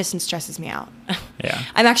 Long distance stresses me out. Yeah.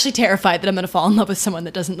 I'm actually terrified that I'm going to fall in love with someone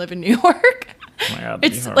that doesn't live in New York. Oh my God, that'd be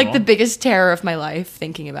It's like horrible. the biggest terror of my life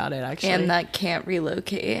thinking about it, actually. And that can't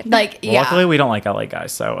relocate. like, Well, yeah. luckily we don't like LA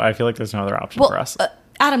guys, so I feel like there's no other option for us.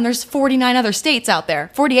 Adam, there's 49 other states out there.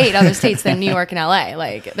 48 other states than New York and LA.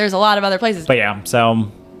 Like, there's a lot of other places. But yeah,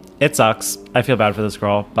 so it sucks. I feel bad for this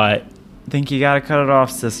girl, but I think you gotta cut it off,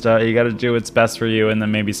 sister. You gotta do what's best for you, and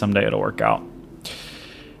then maybe someday it'll work out.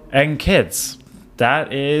 And kids, that's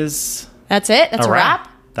it? That's a wrap?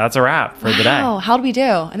 That's a wrap for the day. Wow, how'd we do?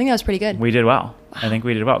 I think that was pretty good. We did well. I think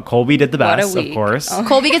we did well. Colby did the What a best, of week. course. Oh.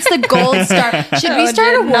 Colby gets the gold star. Should we No,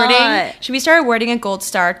 start did awarding? not. Should we start awarding a gold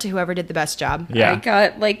star to whoever did the best job? Yeah. I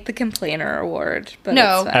got like the complainer award. But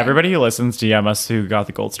No. it's fine. Everybody who listens, DM us who got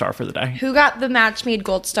the gold star for the day. Who got the match made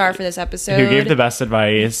gold star for this episode? Who gave the best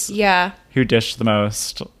advice? Yeah. Who dished the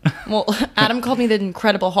most? Well, Adam called me the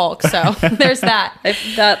Incredible Hulk, so there's that.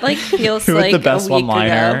 That like feels Who had like the best a week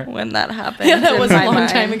one-liner? ago when that happened. Yeah, that in was a my long mind.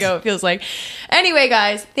 time ago, it feels like. Anyway,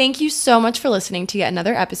 guys, thank you so much for listening to yet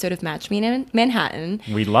another episode of Match Me in Manhattan.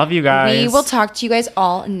 We love you guys. We will talk to you guys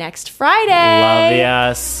all next Friday. Love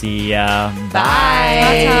ya. See ya.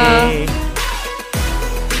 Bye. Bye.